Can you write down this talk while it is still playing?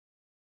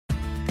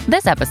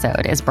This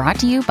episode is brought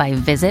to you by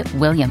Visit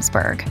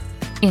Williamsburg.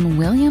 In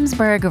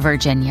Williamsburg,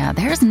 Virginia,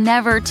 there's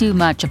never too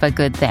much of a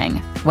good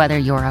thing. Whether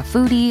you're a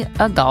foodie,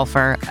 a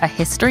golfer, a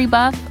history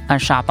buff, a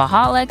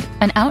shopaholic,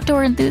 an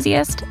outdoor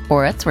enthusiast,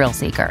 or a thrill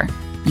seeker,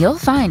 you'll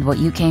find what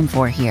you came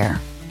for here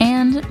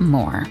and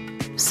more.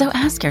 So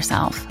ask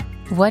yourself,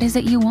 what is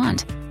it you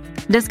want?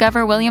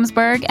 Discover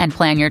Williamsburg and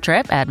plan your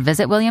trip at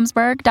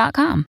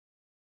visitwilliamsburg.com.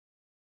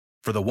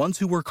 For the ones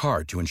who work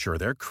hard to ensure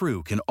their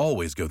crew can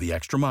always go the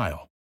extra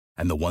mile,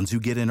 and the ones who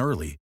get in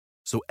early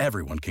so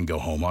everyone can go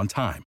home on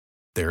time,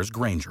 there's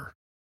Grainger,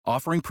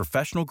 offering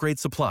professional-grade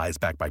supplies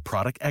backed by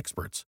product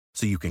experts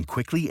so you can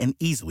quickly and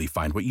easily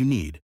find what you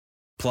need.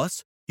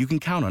 Plus, you can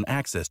count on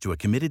access to a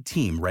committed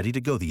team ready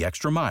to go the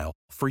extra mile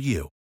for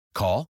you.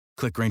 Call,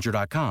 click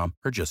Grainger.com,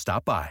 or just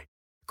stop by.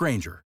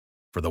 Grainger,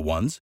 for the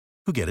ones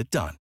who get it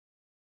done.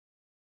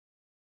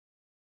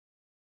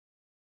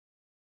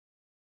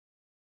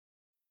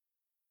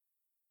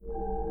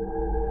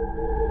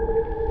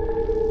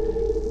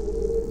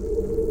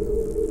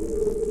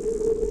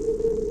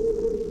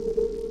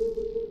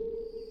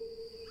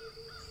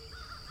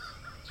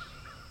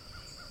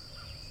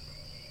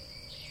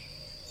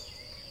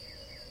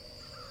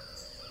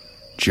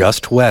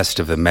 Just west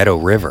of the Meadow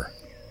River,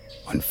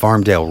 on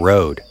Farmdale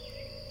Road,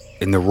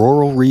 in the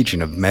rural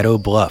region of Meadow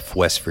Bluff,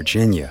 West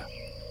Virginia,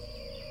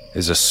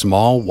 is a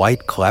small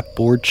white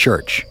clapboard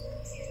church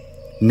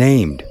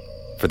named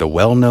for the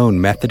well-known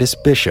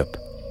Methodist bishop,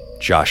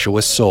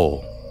 Joshua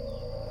Soule.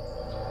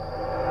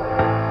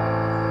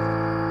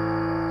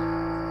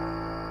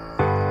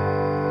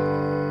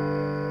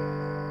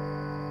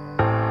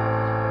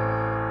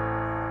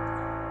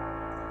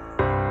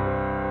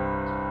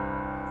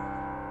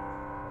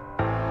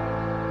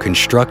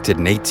 Constructed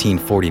in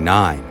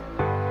 1849,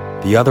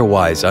 the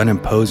otherwise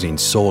unimposing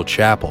Soule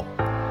Chapel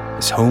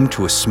is home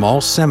to a small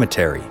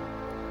cemetery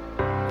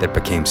that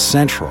became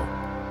central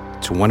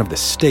to one of the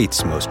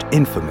state's most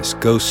infamous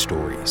ghost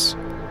stories.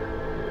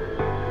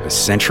 A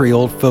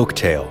century-old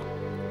folktale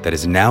that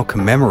is now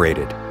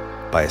commemorated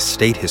by a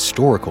state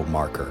historical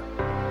marker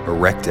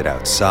erected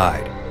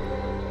outside.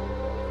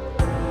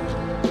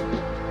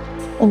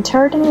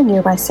 Interred in a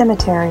nearby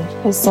cemetery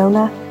is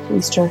Zona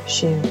Easter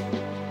Shoe.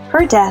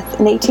 Her death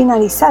in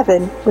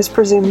 1897 was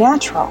presumed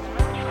natural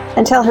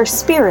until her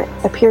spirit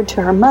appeared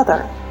to her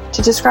mother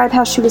to describe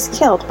how she was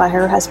killed by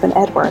her husband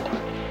Edward.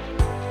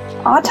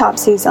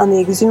 Autopsies on the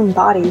exhumed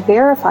body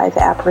verified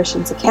the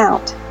apparition's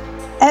account.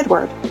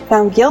 Edward,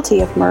 found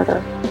guilty of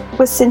murder,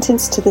 was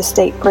sentenced to the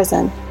state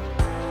prison.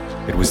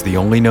 It was the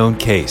only known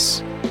case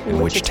in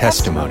which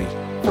testimony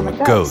from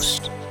a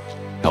ghost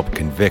helped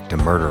convict a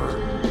murderer.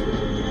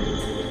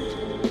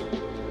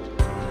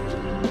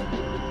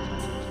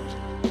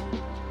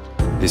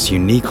 This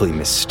uniquely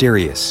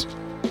mysterious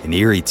and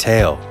eerie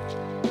tale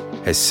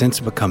has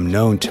since become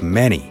known to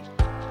many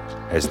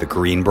as the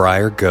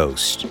Greenbrier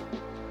Ghost.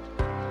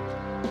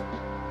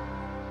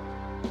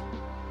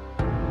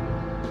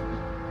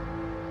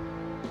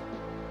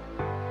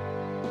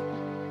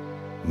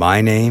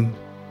 My name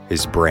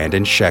is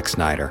Brandon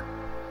Schexnayder,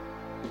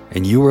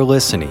 and you are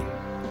listening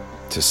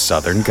to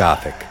Southern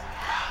Gothic.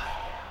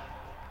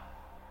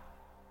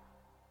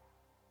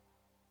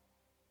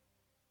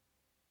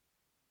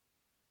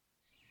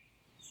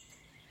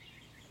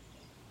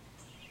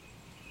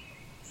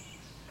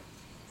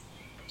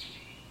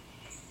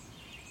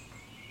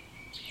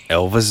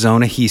 Elva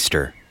Zona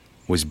Heaster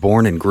was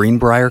born in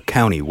Greenbrier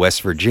County,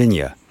 West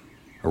Virginia,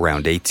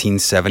 around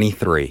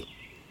 1873.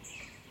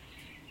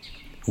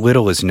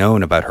 Little is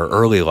known about her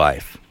early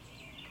life,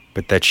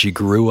 but that she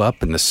grew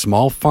up in the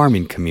small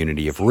farming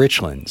community of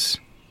Richlands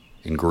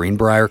in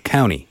Greenbrier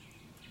County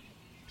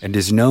and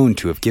is known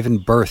to have given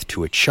birth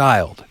to a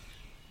child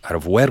out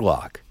of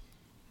wedlock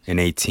in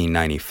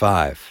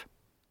 1895.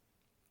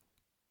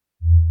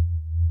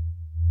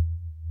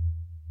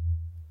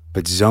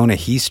 But Zona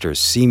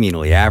Heaster's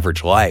seemingly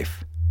average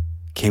life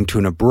came to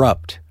an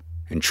abrupt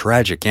and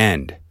tragic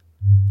end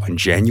on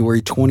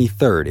January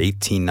 23,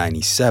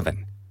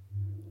 1897,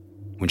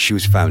 when she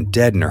was found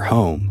dead in her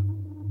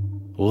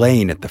home,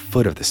 laying at the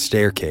foot of the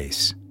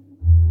staircase.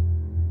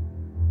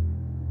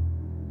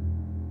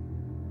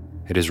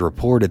 It is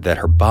reported that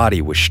her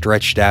body was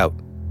stretched out,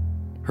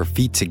 her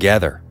feet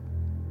together,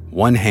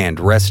 one hand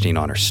resting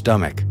on her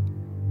stomach,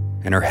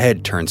 and her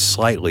head turned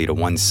slightly to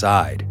one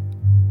side.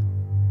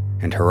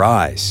 And her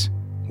eyes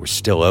were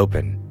still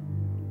open,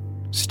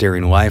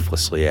 staring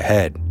lifelessly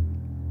ahead.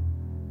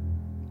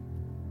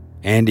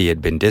 Andy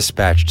had been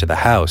dispatched to the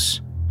house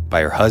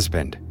by her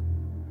husband,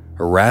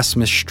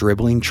 Erasmus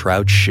Stribling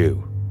Trout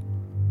Shoe,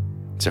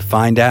 to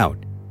find out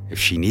if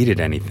she needed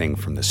anything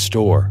from the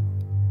store.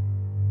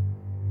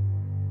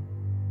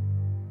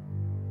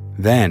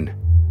 Then,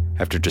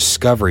 after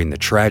discovering the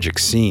tragic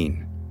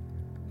scene,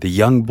 the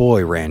young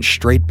boy ran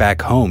straight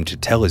back home to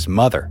tell his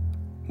mother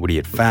what he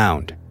had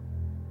found.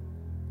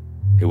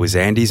 It was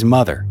Andy's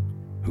mother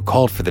who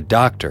called for the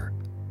doctor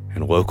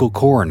and local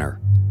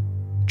coroner,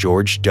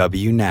 George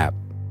W. Knapp.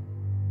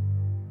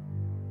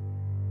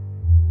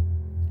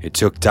 It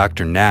took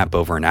Dr. Knapp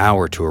over an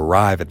hour to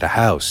arrive at the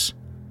house,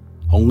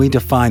 only to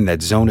find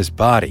that Zona's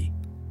body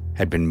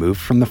had been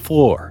moved from the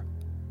floor,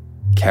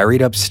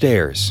 carried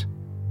upstairs,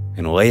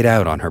 and laid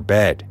out on her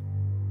bed.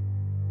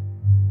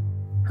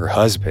 Her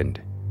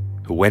husband,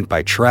 who went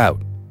by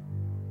Trout,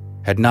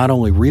 had not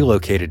only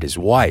relocated his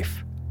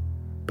wife,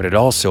 but had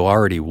also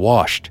already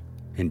washed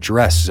and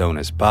dressed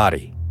Zona's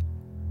body.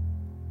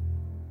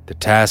 The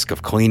task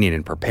of cleaning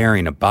and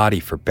preparing a body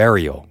for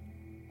burial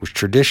was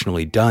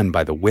traditionally done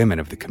by the women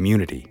of the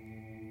community,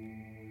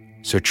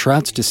 so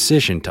Trout's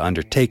decision to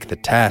undertake the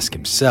task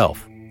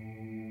himself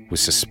was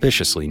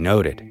suspiciously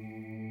noted.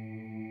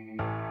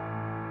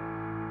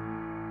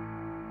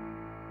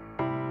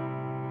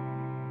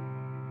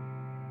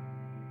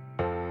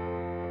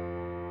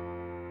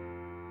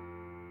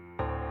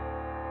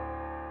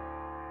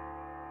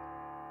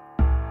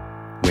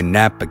 When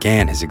Knapp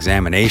began his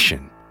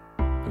examination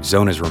of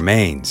Zona's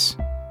remains,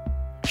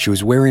 she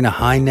was wearing a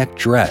high-necked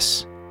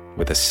dress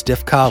with a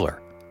stiff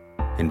collar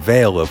and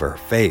veil over her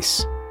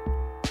face.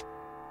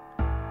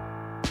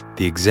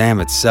 The exam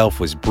itself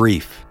was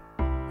brief,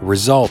 a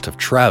result of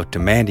Trout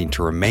demanding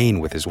to remain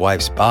with his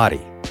wife's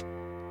body,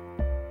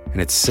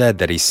 and it's said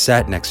that he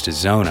sat next to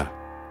Zona,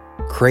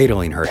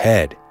 cradling her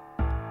head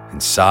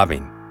and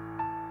sobbing.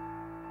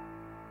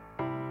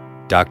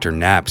 Dr.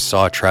 Knapp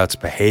saw Trout's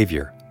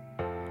behavior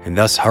and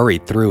thus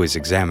hurried through his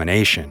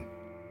examination.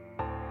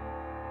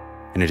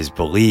 And it is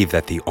believed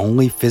that the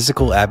only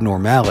physical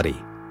abnormality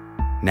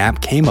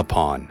Knapp came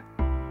upon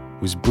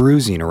was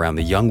bruising around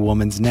the young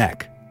woman's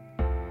neck.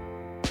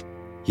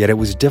 Yet it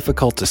was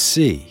difficult to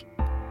see,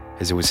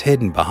 as it was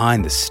hidden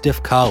behind the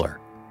stiff collar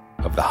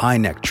of the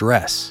high-neck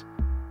dress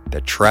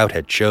that Trout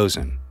had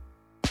chosen.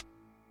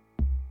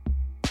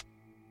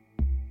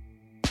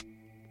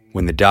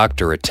 When the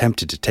doctor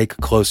attempted to take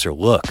a closer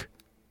look,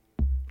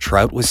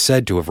 Trout was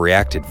said to have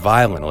reacted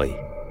violently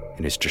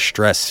in his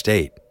distressed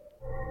state,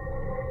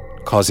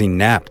 causing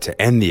Knapp to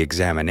end the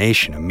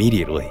examination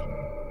immediately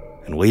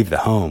and leave the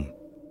home.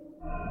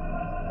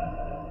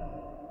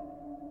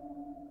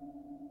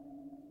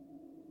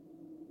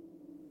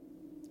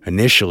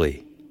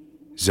 Initially,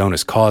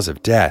 Zona's cause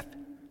of death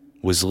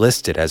was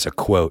listed as a,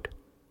 quote,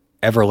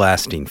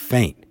 everlasting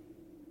faint,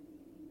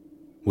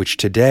 which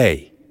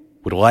today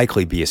would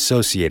likely be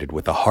associated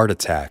with a heart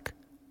attack.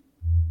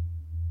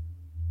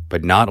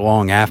 But not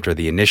long after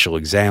the initial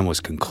exam was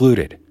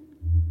concluded,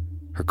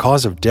 her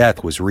cause of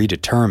death was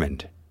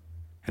redetermined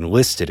and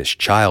listed as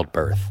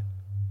childbirth.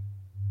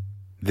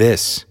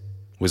 This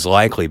was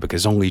likely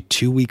because only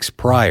 2 weeks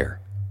prior,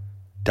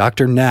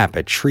 Dr. Knapp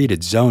had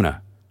treated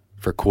Zona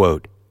for,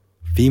 quote,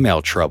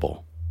 female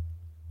trouble.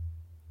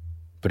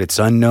 But it's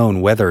unknown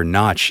whether or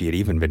not she had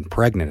even been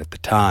pregnant at the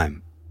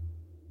time.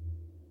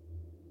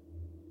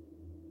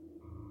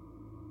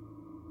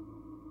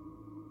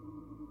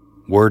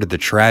 Word of the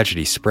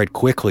tragedy spread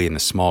quickly in the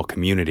small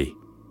community,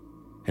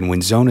 and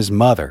when Zona's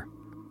mother,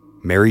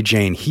 Mary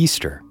Jane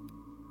Heaster,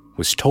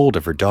 was told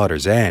of her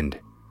daughter's end,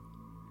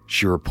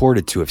 she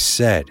reported to have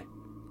said,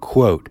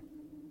 quote,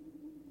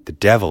 "The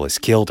devil has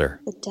killed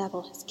her." The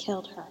devil has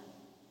killed her.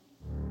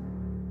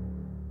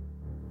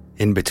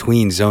 In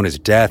between Zona's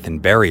death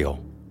and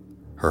burial,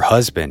 her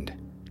husband,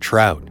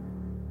 Trout,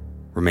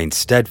 remained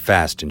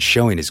steadfast in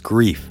showing his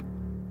grief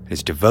and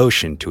his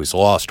devotion to his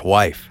lost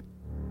wife.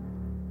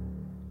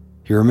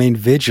 He remained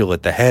vigil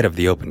at the head of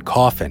the open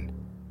coffin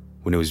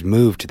when it was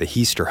moved to the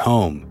Heaster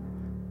home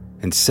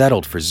and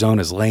settled for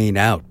Zona's laying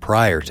out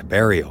prior to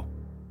burial.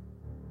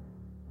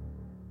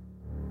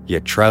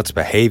 Yet Trout's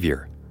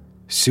behavior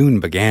soon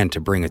began to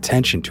bring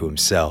attention to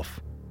himself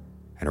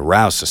and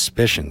arouse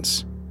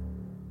suspicions.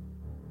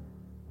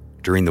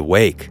 During the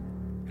wake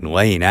and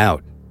laying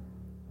out,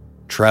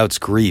 Trout's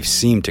grief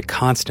seemed to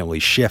constantly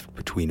shift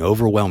between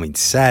overwhelming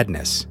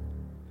sadness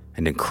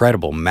and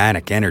incredible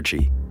manic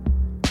energy.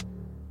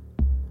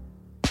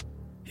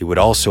 He would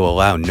also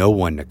allow no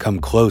one to come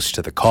close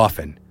to the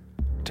coffin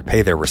to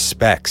pay their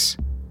respects,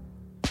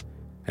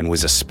 and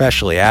was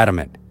especially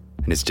adamant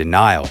in his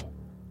denial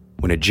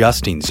when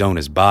adjusting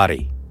Zona's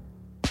body,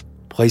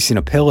 placing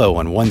a pillow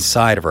on one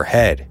side of her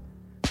head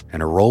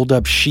and a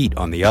rolled-up sheet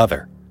on the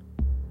other,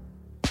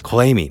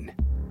 claiming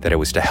that it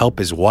was to help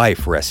his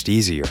wife rest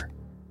easier.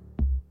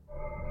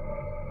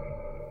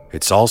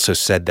 It's also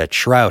said that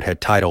Trout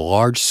had tied a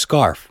large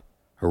scarf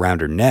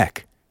around her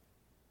neck,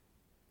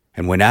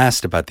 and when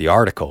asked about the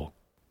article,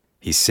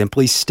 he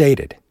simply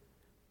stated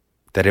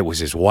that it was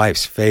his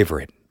wife's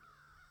favorite.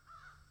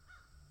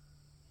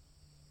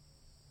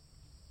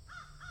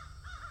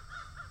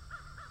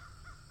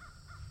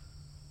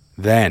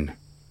 Then,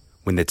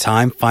 when the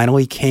time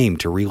finally came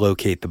to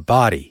relocate the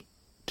body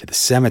to the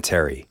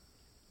cemetery,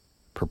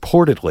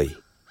 purportedly,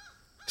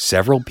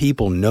 several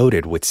people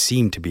noted what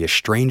seemed to be a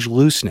strange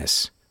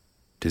looseness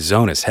to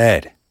Zona's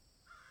head.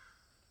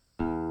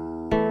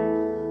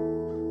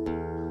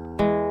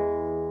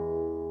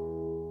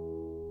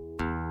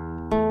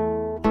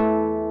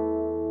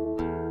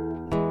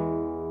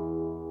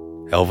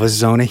 Elva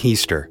Zona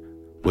Heaster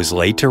was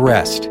laid to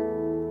rest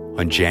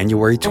on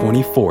January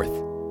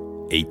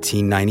 24th,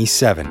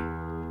 1897,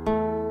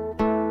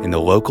 in the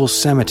local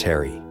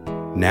cemetery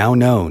now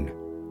known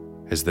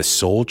as the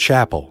Soul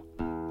Chapel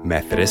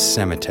Methodist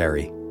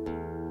Cemetery.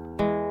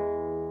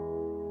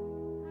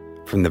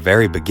 From the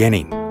very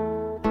beginning,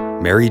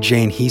 Mary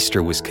Jane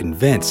Heaster was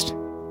convinced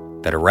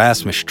that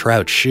Erasmus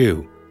Trout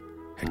Shue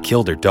had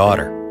killed her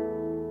daughter.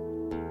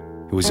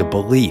 It was a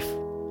belief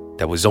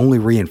that was only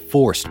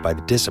reinforced by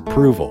the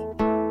disapproval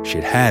she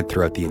had had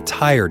throughout the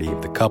entirety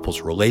of the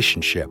couple's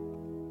relationship.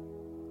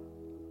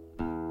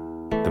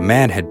 The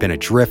man had been a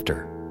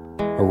drifter,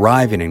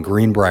 arriving in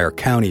Greenbrier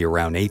County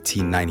around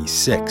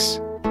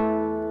 1896.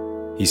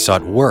 He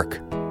sought work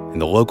in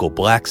the local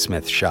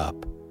blacksmith shop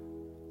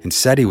and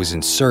said he was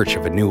in search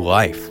of a new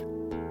life.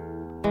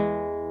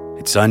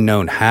 It's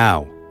unknown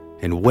how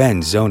and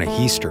when Zona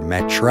Heaster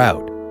met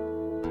Trout,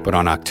 but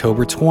on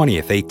October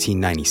 20th,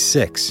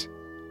 1896,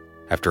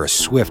 after a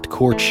swift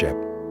courtship,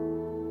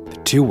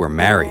 the two were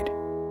married.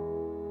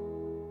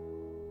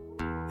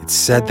 It's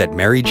said that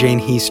Mary Jane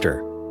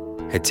Heaster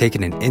had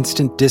taken an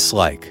instant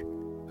dislike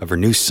of her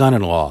new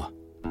son-in-law,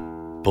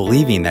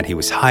 believing that he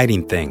was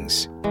hiding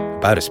things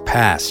about his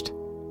past.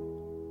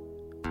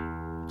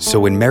 So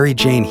when Mary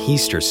Jane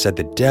Heaster said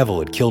the devil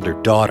had killed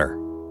her daughter,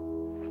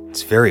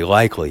 it's very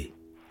likely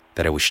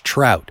that it was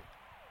Trout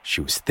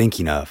she was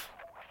thinking of.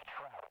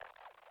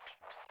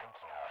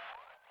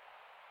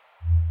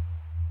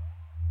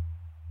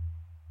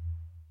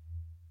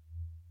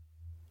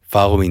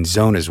 Following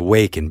Zona's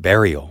wake and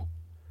burial,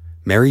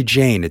 Mary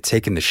Jane had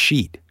taken the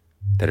sheet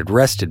that had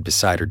rested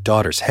beside her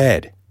daughter's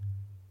head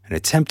and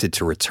attempted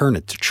to return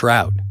it to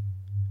Trout,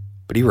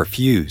 but he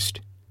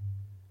refused.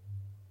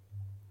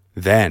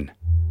 Then,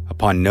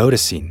 upon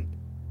noticing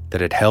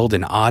that it held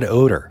an odd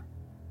odor,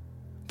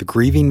 the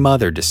grieving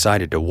mother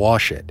decided to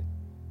wash it.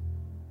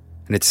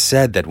 And it's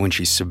said that when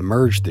she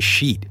submerged the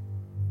sheet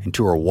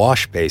into her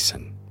wash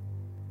basin,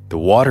 the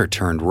water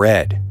turned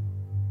red,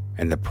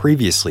 and the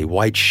previously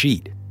white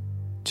sheet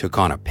took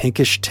on a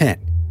pinkish tint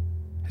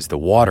as the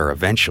water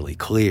eventually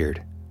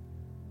cleared.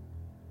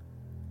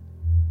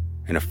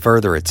 In a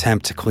further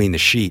attempt to clean the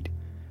sheet,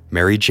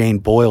 Mary Jane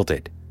boiled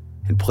it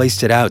and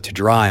placed it out to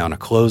dry on a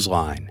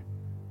clothesline,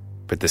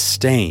 but the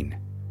stain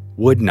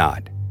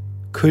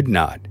could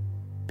not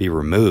be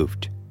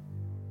removed.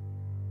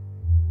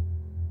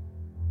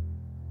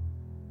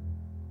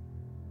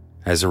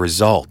 As a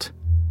result,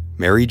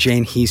 Mary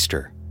Jane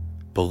Heaster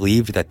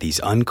believed that these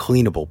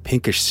uncleanable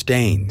pinkish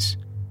stains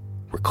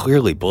were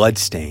clearly blood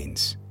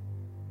stains,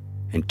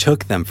 and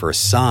took them for a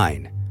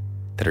sign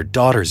that her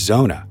daughter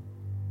Zona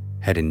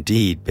had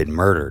indeed been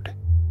murdered.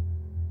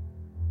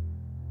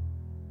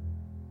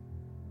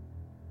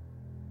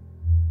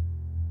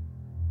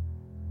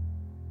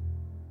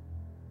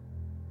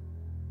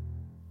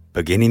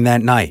 Beginning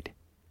that night,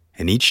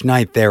 and each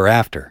night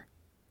thereafter,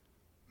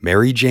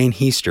 Mary Jane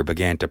Heaster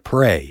began to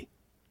pray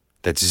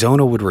that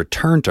Zona would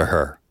return to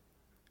her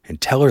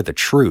and tell her the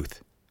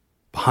truth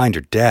behind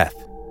her death.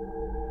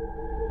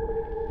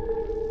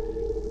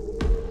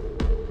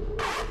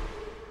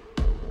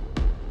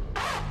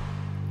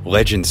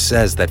 Legend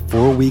says that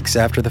 4 weeks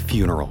after the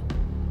funeral,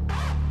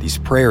 these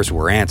prayers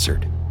were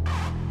answered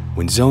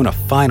when Zona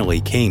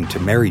finally came to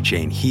Mary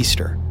Jane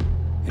Heaster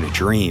in a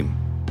dream.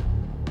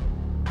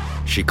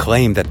 She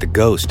claimed that the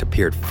ghost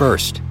appeared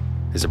first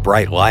as a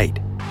bright light,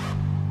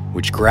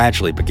 which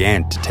gradually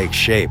began to take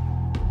shape.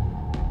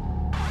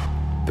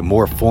 The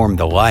more formed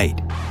the light,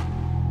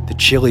 the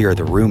chillier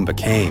the room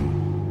became,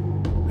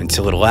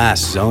 until at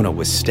last Zona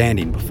was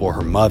standing before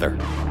her mother.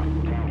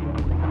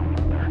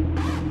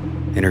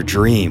 In her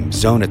dream,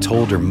 Zona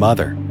told her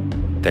mother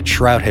that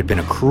Trout had been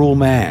a cruel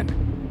man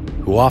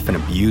who often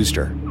abused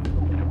her.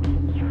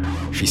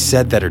 She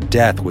said that her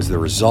death was the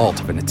result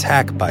of an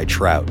attack by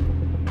Trout,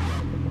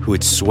 who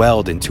had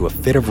swelled into a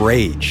fit of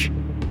rage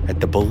at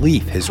the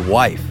belief his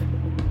wife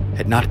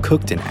had not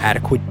cooked an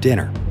adequate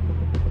dinner.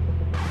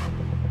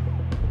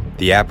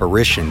 The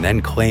apparition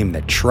then claimed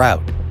that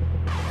Trout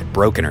had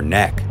broken her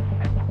neck.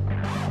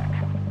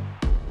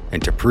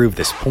 And to prove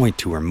this point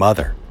to her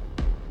mother,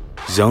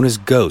 Zona's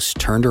ghost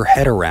turned her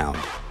head around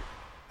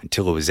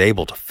until it was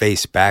able to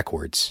face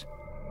backwards.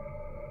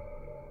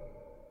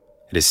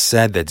 It is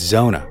said that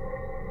Zona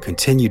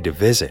continued to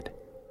visit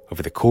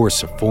over the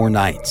course of 4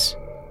 nights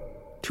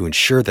to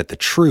ensure that the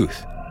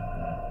truth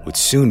would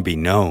soon be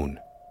known.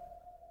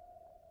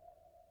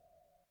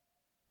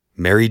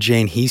 Mary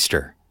Jane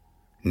Heaster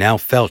now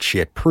felt she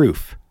had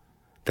proof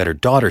that her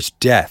daughter's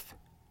death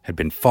had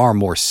been far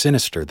more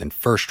sinister than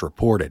first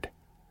reported,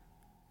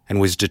 and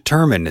was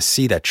determined to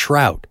see that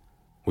Trout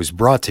was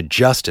brought to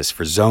justice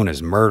for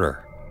Zona's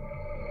murder.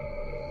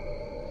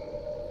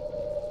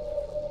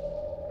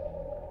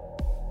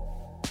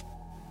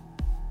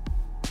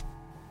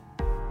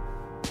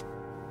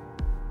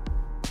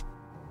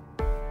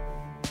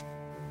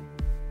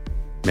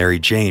 Mary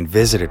Jane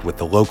visited with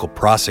the local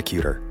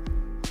prosecutor,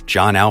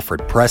 John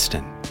Alfred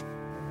Preston,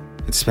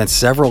 and spent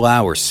several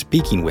hours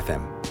speaking with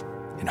him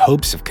in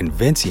hopes of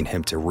convincing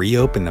him to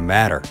reopen the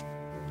matter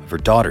of her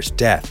daughter's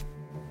death.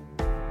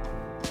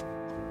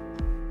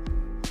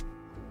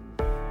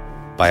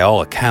 By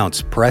all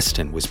accounts,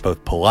 Preston was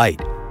both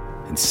polite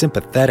and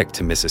sympathetic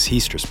to Mrs.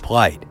 Heaster's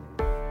plight,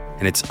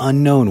 and it's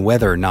unknown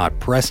whether or not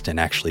Preston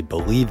actually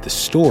believed the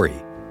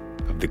story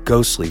of the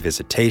ghostly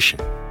visitation.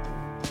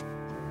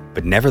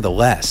 But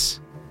nevertheless,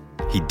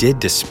 he did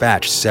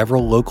dispatch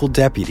several local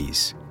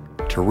deputies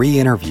to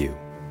re-interview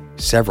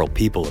several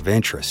people of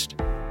interest.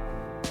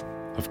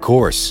 Of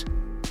course,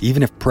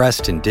 even if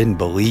Preston didn't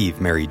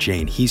believe Mary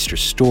Jane Heaster's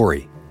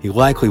story, he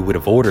likely would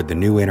have ordered the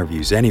new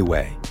interviews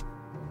anyway,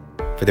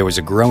 for there was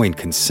a growing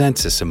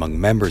consensus among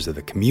members of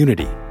the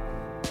community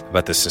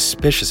about the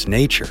suspicious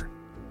nature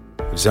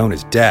of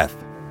Zona's death,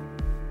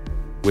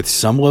 with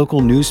some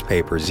local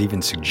newspapers even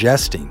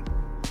suggesting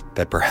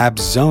that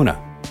perhaps Zona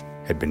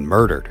had been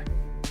murdered.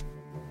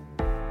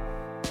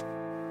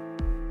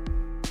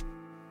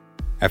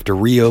 After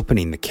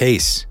reopening the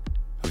case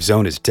of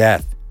Zona's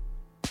death,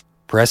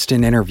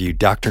 Preston interviewed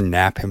Dr.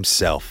 Knapp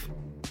himself.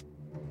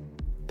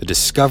 The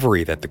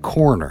discovery that the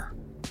coroner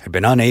had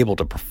been unable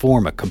to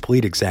perform a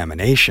complete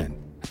examination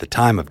at the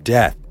time of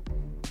death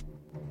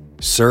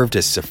served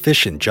as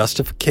sufficient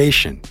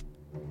justification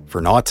for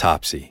an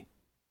autopsy.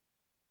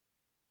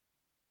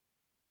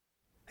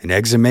 An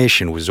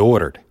exhumation was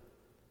ordered,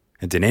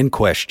 and an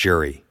inquest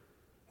jury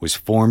was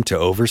formed to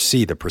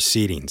oversee the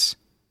proceedings.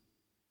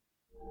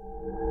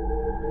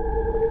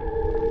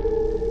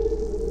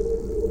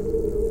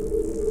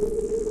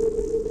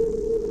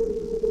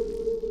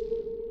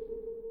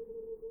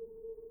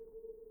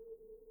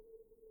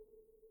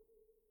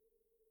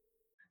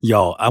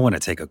 Y'all, I want to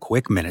take a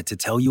quick minute to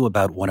tell you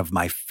about one of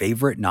my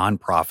favorite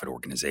nonprofit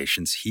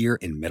organizations here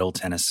in Middle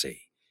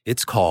Tennessee.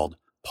 It's called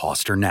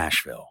Poster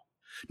Nashville.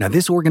 Now,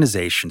 this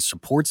organization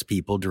supports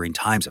people during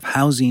times of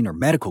housing or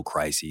medical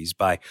crises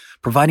by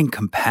providing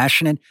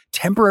compassionate,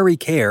 temporary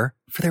care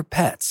for their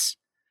pets.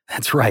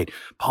 That's right,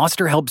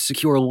 Poster helps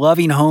secure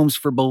loving homes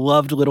for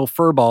beloved little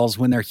furballs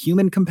when their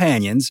human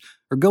companions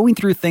are going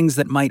through things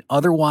that might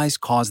otherwise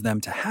cause them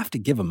to have to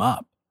give them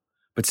up.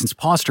 But since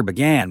Poster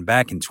began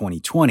back in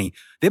 2020,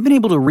 they've been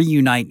able to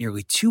reunite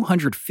nearly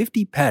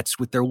 250 pets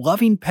with their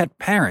loving pet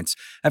parents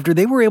after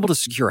they were able to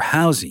secure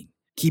housing,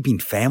 keeping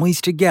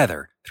families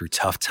together through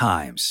tough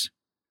times.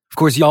 Of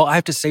course, y'all, I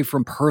have to say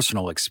from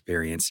personal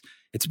experience,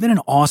 it's been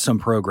an awesome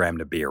program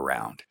to be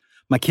around.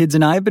 My kids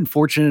and I have been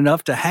fortunate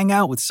enough to hang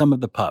out with some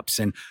of the pups,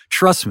 and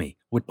trust me,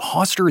 what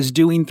Poster is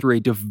doing through a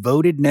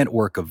devoted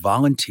network of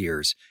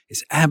volunteers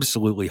is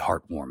absolutely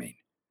heartwarming.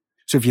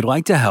 So if you'd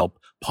like to help,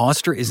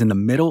 Poster is in the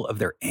middle of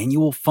their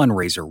annual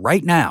fundraiser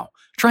right now,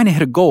 trying to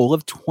hit a goal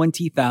of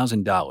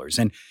 $20,000,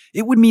 and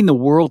it would mean the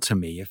world to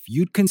me if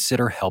you'd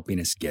consider helping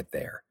us get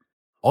there.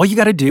 All you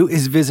got to do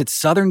is visit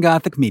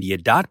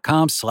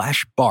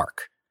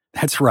southerngothicmedia.com/bark.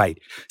 That's right,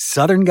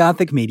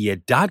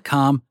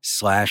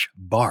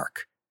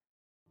 southerngothicmedia.com/bark.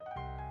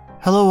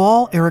 Hello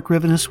all, Eric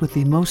Rivenis with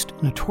the Most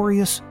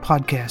Notorious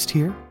podcast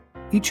here.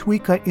 Each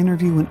week I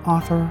interview an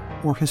author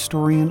or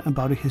historian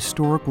about a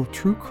historical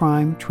true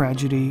crime,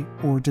 tragedy,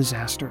 or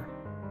disaster.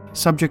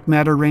 Subject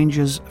matter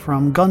ranges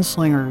from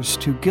gunslingers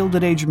to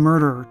Gilded Age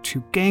murder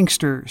to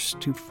gangsters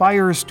to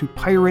fires to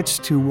pirates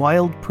to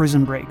wild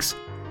prison breaks.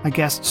 My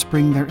guests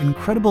bring their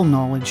incredible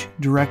knowledge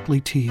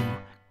directly to you.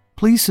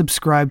 Please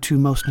subscribe to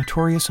Most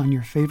Notorious on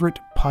your favorite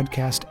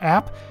podcast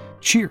app.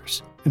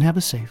 Cheers, and have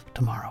a safe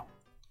tomorrow.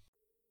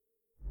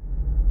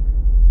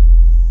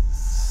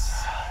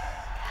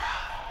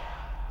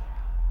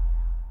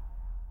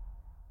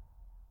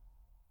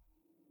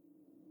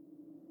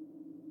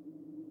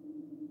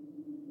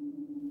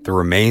 The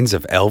remains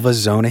of Elva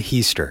Zona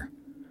Heaster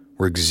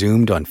were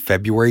exhumed on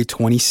February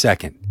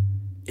 22nd,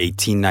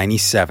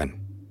 1897.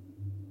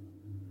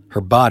 Her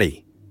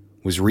body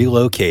was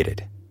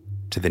relocated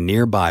to the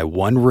nearby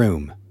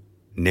one-room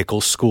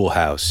Nichols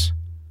Schoolhouse,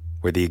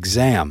 where the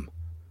exam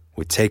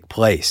would take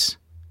place.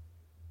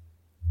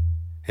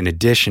 In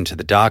addition to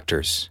the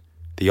doctors,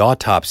 the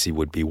autopsy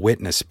would be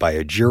witnessed by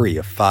a jury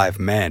of 5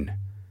 men,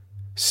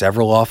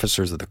 several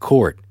officers of the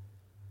court,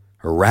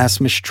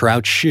 Erasmus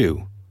Trout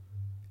Shue,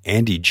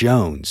 Andy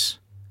Jones,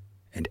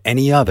 and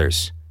any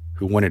others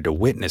who wanted to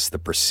witness the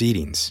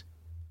proceedings.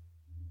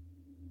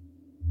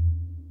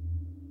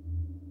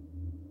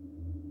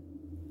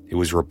 It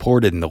was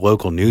reported in the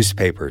local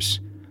newspapers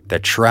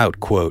that Trout,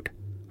 quote,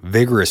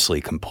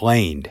 vigorously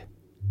complained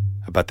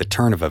about the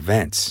turn of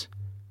events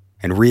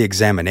and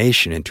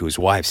re-examination into his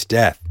wife's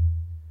death,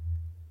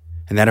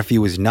 and that if he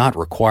was not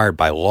required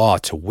by law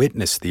to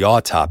witness the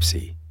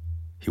autopsy,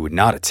 he would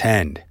not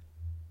attend.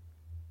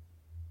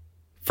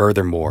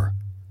 Furthermore,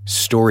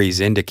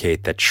 stories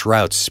indicate that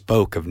Trout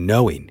spoke of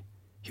knowing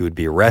he would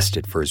be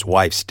arrested for his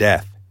wife's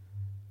death,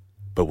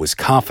 but was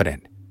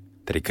confident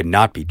that he could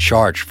not be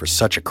charged for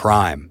such a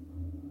crime,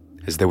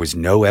 as there was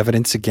no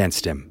evidence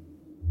against him.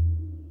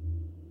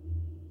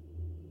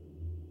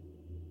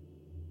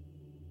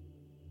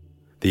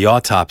 The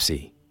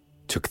autopsy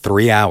took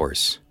 3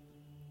 hours.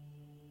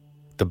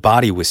 The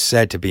body was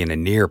said to be in a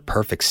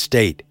near-perfect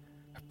state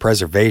of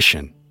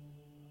preservation,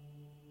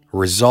 a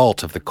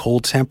result of the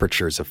cold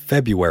temperatures of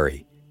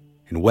February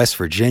in West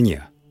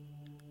Virginia,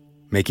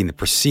 making the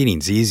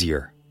proceedings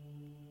easier.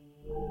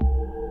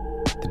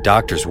 The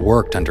doctors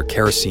worked under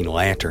kerosene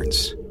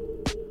lanterns.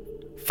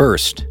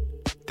 First,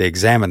 they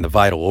examined the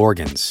vital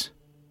organs.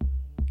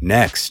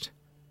 Next,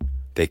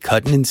 they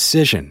cut an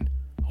incision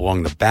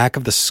along the back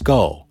of the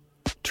skull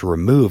to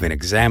remove and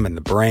examine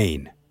the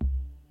brain.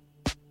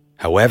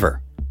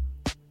 However,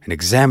 an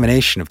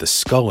examination of the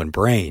skull and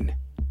brain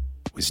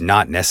was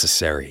not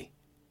necessary,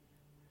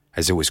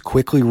 as it was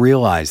quickly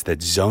realized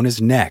that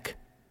Zona's neck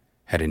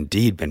had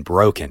indeed been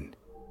broken.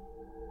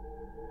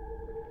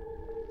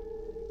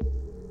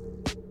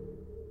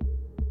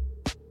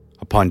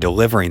 Upon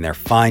delivering their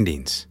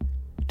findings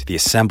to the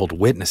assembled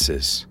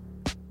witnesses,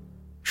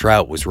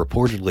 Trout was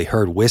reportedly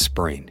heard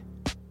whispering,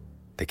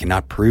 "They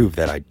cannot prove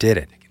that I did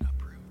it."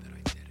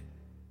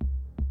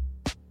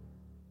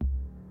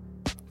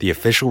 The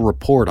official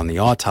report on the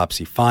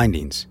autopsy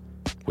findings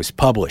was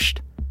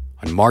published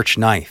on March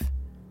 9th,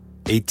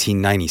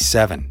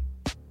 1897.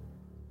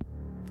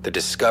 The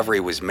discovery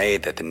was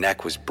made that the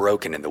neck was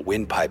broken and the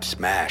windpipe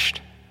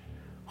smashed.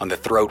 On the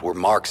throat were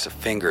marks of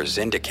fingers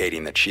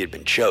indicating that she had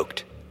been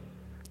choked.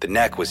 The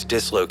neck was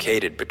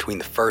dislocated between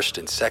the first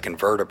and second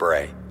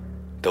vertebrae.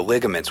 The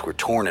ligaments were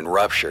torn and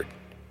ruptured.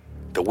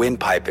 The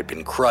windpipe had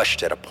been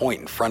crushed at a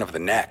point in front of the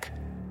neck.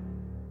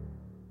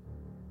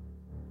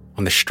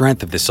 On the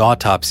strength of this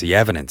autopsy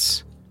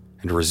evidence,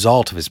 and a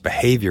result of his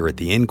behavior at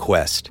the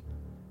inquest,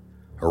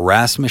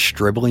 Erasmus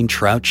Stribling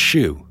Trout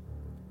Shue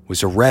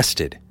was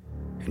arrested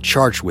and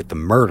charged with the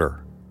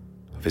murder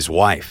of his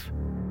wife.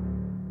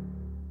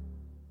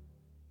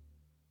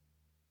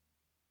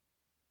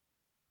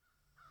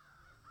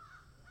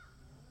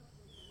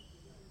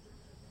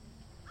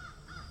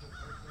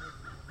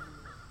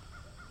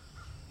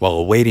 While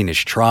awaiting his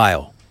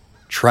trial,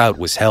 Trout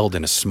was held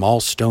in a small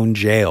stone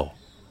jail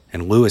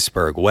in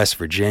Lewisburg, West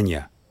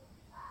Virginia.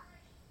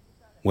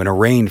 When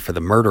arraigned for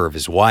the murder of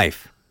his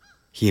wife,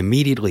 he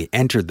immediately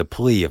entered the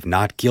plea of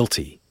not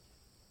guilty,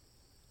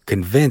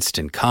 convinced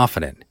and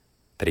confident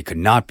that he could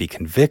not be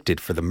convicted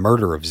for the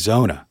murder of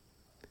Zona,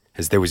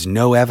 as there was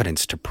no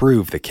evidence to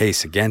prove the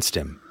case against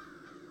him.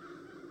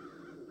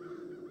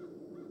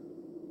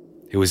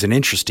 It was an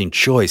interesting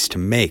choice to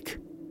make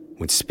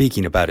when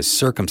speaking about his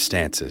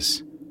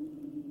circumstances.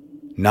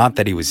 Not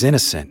that he was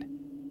innocent,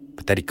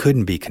 but that he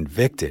couldn't be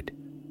convicted.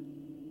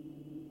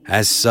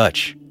 As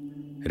such,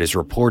 it is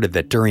reported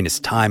that during his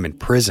time in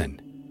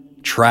prison,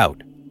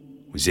 Trout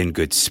was in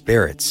good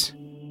spirits.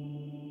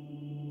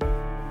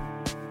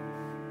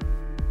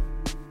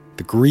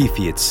 The grief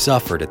he had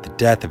suffered at the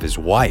death of his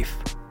wife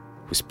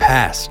was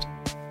past,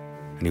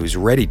 and he was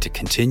ready to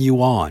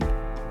continue on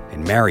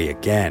and marry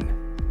again.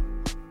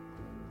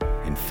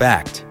 In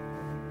fact,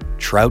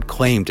 Trout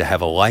claimed to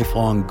have a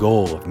lifelong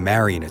goal of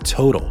marrying a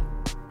total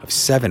of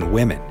 7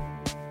 women.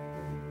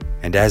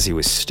 And as he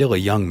was still a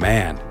young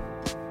man,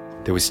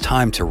 there was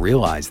time to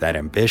realize that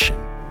ambition.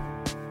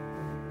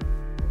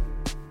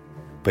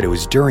 But it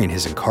was during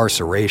his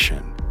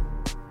incarceration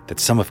that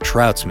some of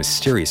Trout's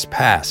mysterious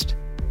past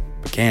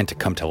began to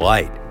come to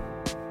light.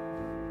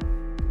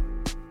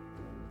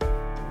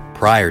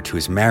 Prior to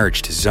his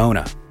marriage to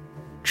Zona,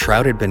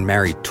 Trout had been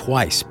married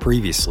twice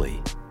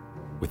previously,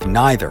 with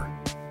neither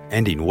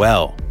ending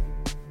well.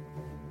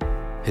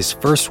 His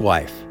first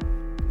wife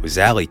was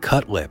Allie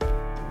Cutlip,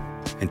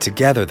 and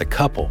together the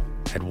couple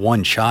had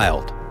 1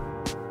 child.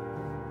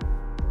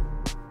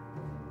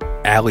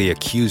 Allie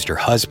accused her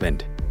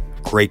husband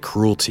of great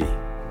cruelty,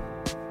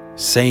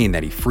 saying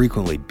that he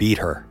frequently beat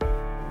her,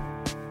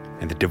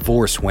 and the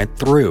divorce went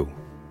through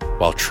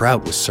while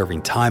Trout was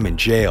serving time in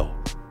jail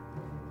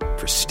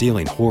for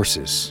stealing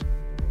horses.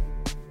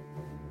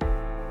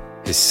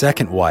 His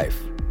second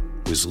wife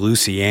was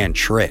Lucy Ann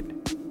Tritt.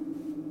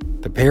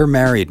 The pair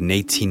married in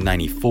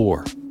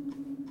 1894,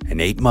 and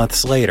 8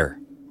 months later,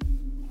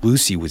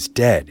 Lucy was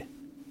dead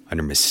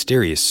under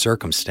mysterious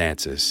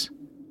circumstances.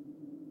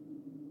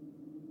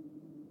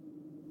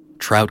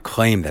 Trout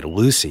claimed that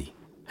Lucy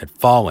had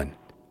fallen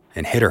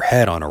and hit her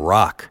head on a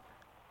rock.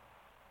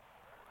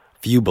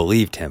 Few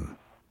believed him,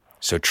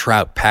 so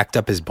Trout packed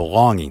up his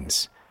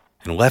belongings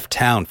and left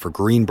town for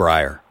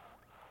Greenbrier,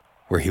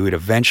 where he would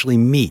eventually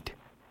meet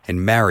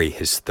and marry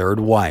his third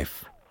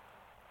wife,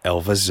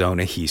 Elva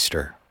Zona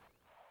Heister.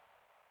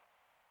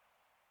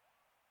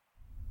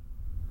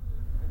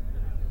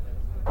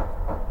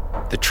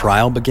 The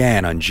trial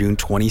began on June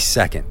 22,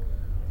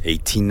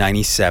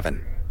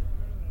 1897,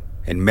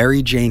 and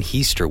Mary Jane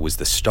Heister was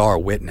the star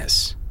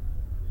witness.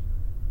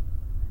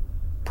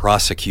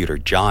 Prosecutor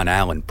John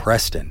Allen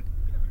Preston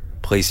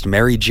placed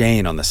Mary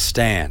Jane on the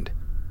stand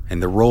in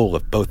the role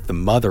of both the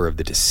mother of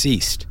the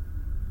deceased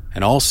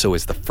and also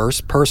as the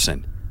first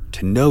person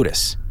to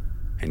notice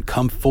and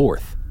come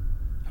forth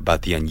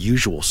about the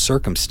unusual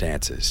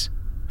circumstances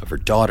of her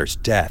daughter's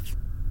death.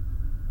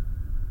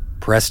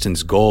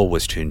 Preston's goal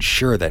was to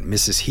ensure that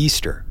Mrs.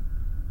 Heister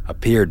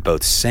appeared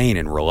both sane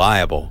and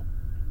reliable.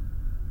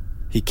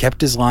 He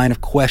kept his line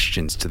of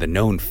questions to the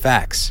known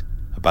facts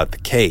about the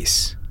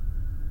case,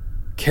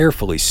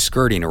 carefully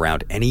skirting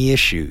around any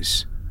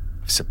issues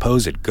of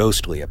supposed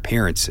ghostly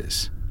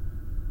appearances,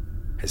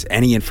 as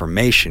any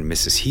information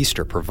Mrs.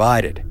 Heister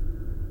provided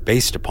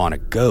based upon a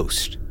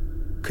ghost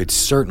could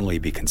certainly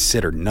be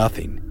considered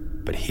nothing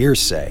but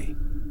hearsay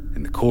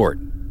in the court.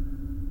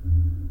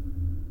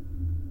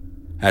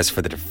 As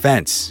for the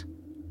defense,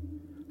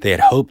 they had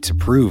hoped to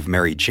prove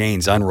Mary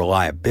Jane's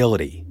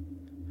unreliability,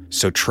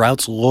 so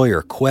Trout's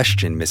lawyer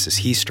questioned Mrs.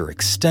 Heaster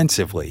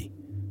extensively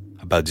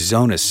about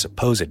Zona's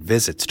supposed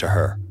visits to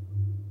her.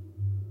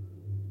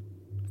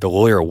 The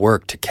lawyer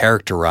worked to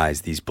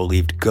characterize these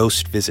believed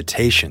ghost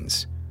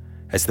visitations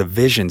as the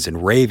visions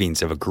and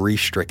ravings of a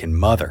grief-stricken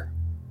mother,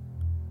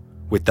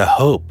 with the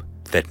hope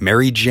that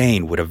Mary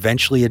Jane would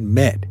eventually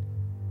admit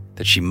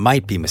that she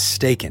might be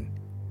mistaken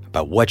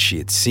about what she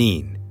had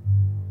seen,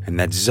 and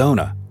that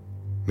Zona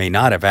may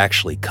not have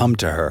actually come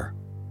to her.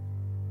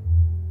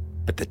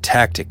 But the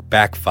tactic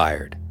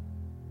backfired.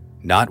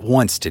 Not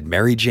once did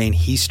Mary Jane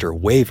Heaster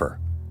waver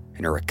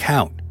in her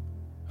account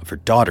of her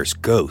daughter's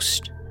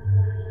ghost.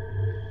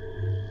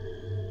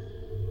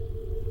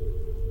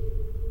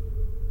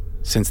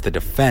 Since the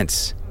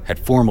defense had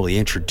formally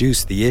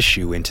introduced the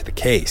issue into the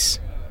case,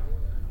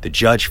 the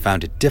judge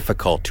found it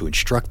difficult to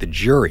instruct the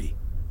jury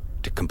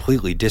to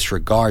completely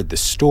disregard the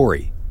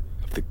story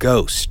of the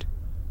ghost.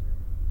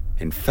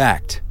 In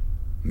fact,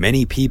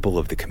 many people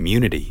of the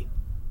community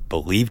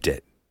believed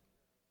it.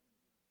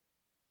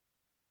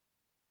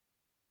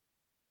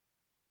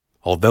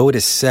 Although it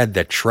is said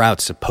that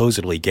Trout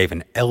supposedly gave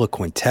an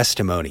eloquent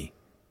testimony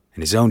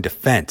in his own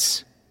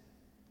defense,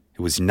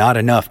 it was not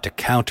enough to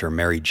counter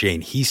Mary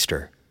Jane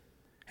Heaster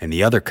and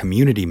the other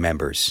community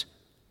members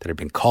that had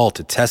been called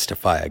to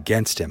testify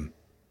against him.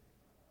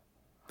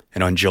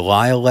 And on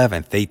July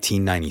 11,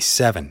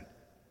 1897,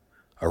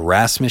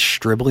 Erasmus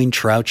Stribling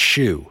Trout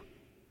Shue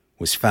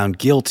was found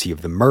guilty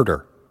of the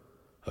murder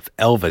of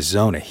Elva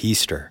Zona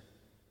Heaster.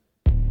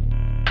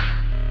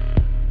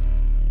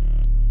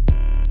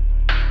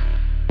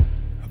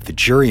 Of the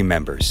jury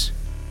members,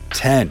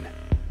 10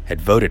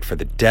 had voted for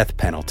the death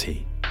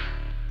penalty,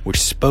 which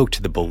spoke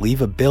to the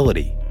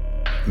believability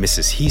of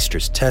Mrs.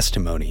 Heaster's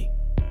testimony.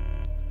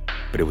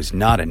 But it was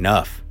not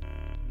enough.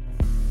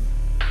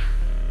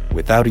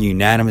 Without a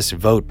unanimous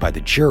vote by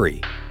the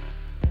jury,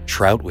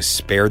 Trout was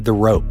spared the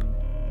rope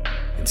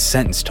and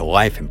sentenced to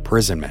life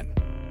imprisonment.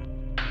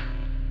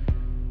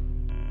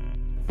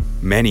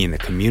 Many in the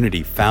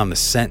community found the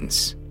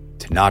sentence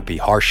to not be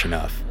harsh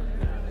enough,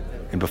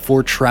 and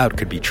before Trout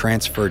could be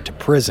transferred to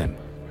prison,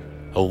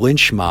 a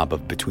lynch mob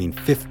of between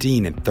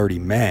 15 and 30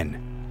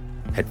 men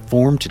had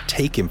formed to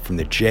take him from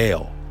the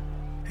jail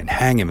and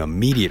hang him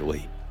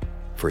immediately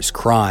for his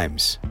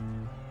crimes.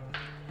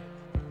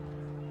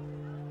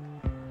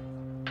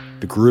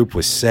 The group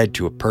was said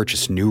to have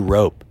purchased new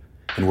rope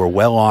and were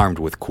well armed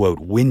with, quote,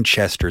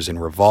 Winchesters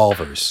and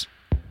revolvers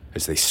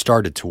as they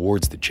started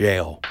towards the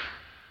jail.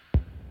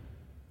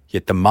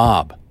 Yet the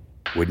mob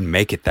wouldn't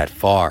make it that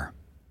far.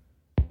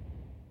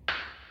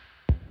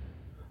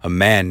 A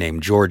man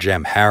named George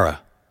M.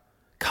 Hara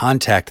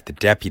contacted the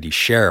deputy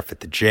sheriff at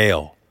the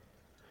jail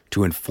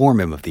to inform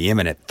him of the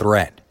imminent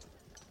threat.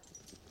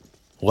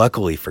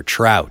 Luckily for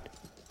Trout,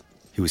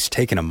 he was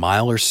taken a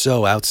mile or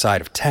so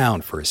outside of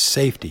town for his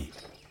safety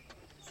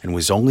and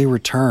was only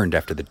returned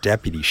after the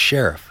deputy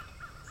sheriff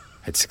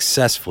had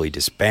successfully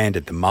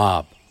disbanded the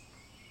mob.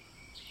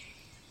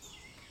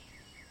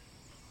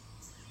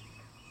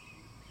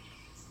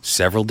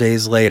 Several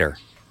days later,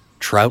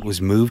 Trout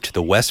was moved to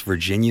the West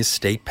Virginia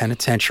State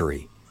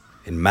Penitentiary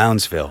in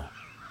Moundsville,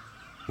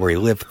 where he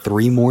lived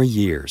 3 more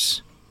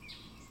years.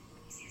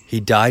 He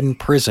died in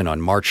prison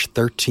on March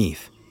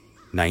 13th,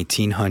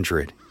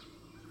 1900,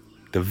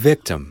 the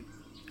victim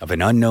of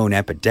an unknown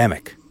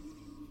epidemic,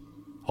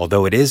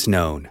 although it is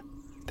known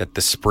that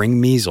the spring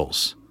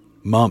measles,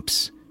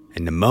 mumps,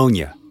 and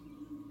pneumonia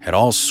had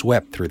all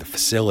swept through the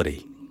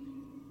facility.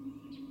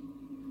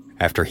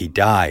 After he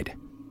died,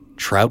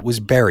 Trout was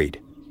buried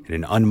in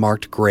an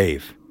unmarked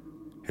grave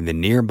in the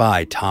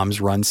nearby Tom's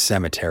Run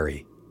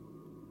Cemetery.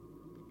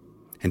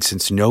 And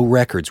since no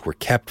records were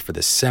kept for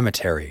the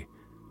cemetery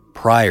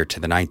prior to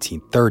the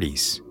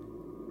 1930s,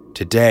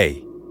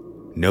 today,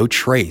 no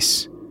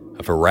trace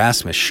of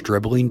Erasmus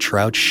Stribling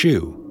Trout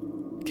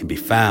Shue can be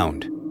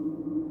found.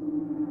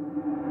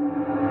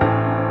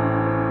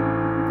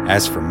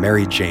 As for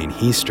Mary Jane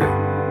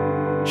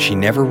Heaster, she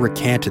never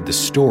recanted the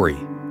story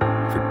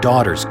of her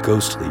daughter's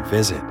ghostly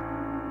visit,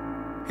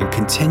 and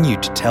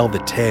continued to tell the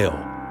tale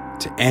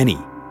to any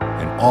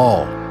and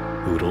all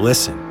who would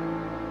listen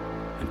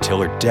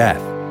until her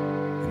death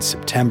in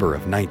September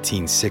of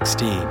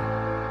 1916.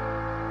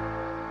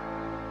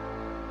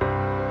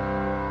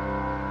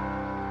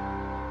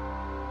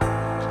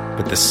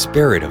 But the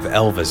spirit of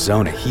Elva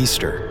Zona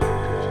Heaster,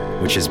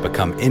 which has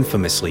become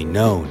infamously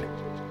known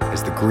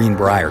as the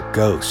Greenbrier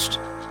Ghost,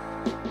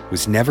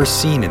 was never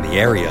seen in the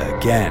area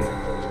again,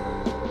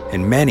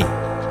 and many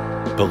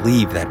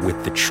believe that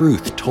with the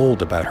truth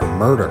told about her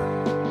murder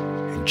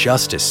and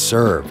justice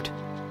served,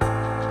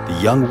 the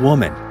young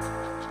woman,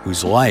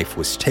 whose life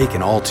was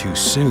taken all too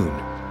soon,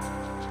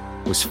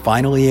 was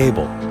finally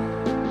able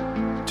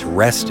to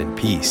rest in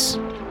peace.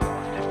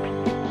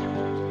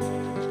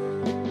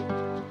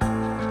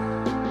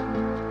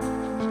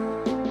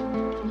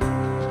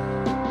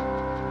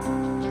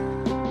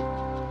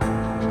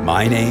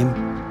 My name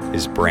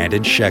is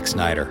Brandon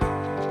Schexnayder,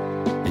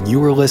 and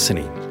you are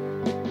listening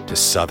to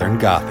Southern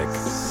Gothic.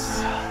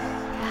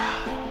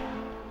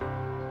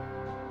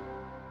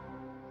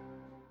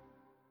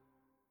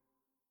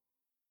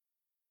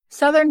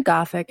 Southern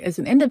Gothic is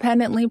an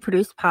independently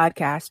produced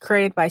podcast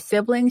created by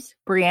siblings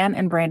Brianne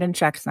and Brandon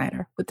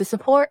Schexnayder with the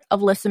support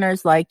of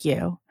listeners like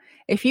you.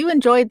 If you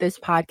enjoyed this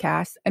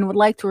podcast and would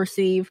like to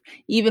receive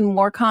even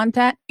more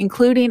content,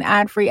 including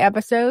ad-free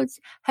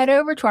episodes, head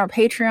over to our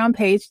Patreon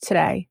page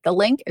today. The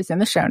link is in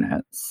the show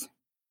notes.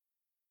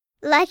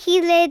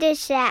 Lucky Little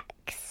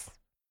Shacks.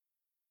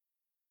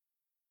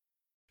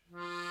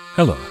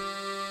 Hello,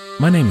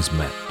 my name is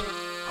Matt,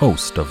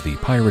 host of the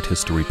Pirate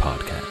History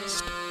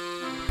Podcast.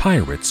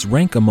 Pirates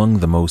rank among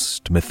the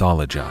most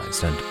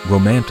mythologized and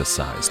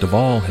romanticized of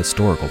all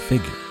historical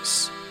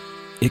figures.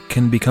 It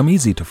can become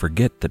easy to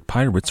forget that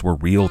pirates were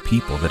real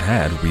people that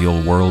had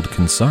real-world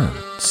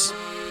concerns.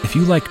 If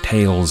you like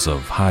tales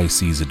of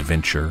high-seas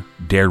adventure,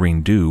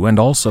 daring do, and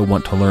also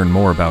want to learn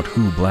more about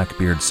who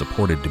Blackbeard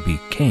supported to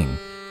be king,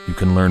 you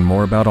can learn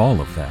more about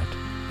all of that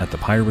at the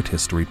Pirate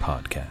History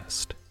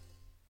Podcast.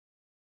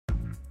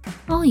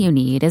 All you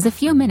need is a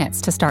few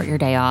minutes to start your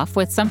day off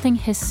with something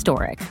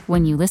historic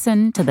when you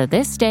listen to the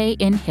This Day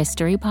in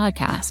History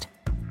podcast.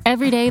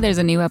 Every day there's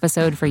a new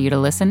episode for you to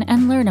listen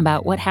and learn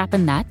about what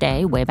happened that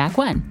day way back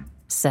when.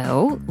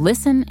 So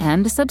listen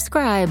and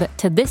subscribe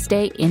to This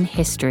Day in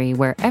History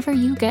wherever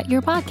you get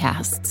your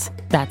podcasts.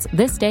 That's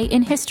This Day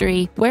in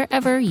History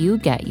wherever you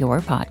get your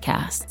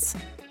podcasts.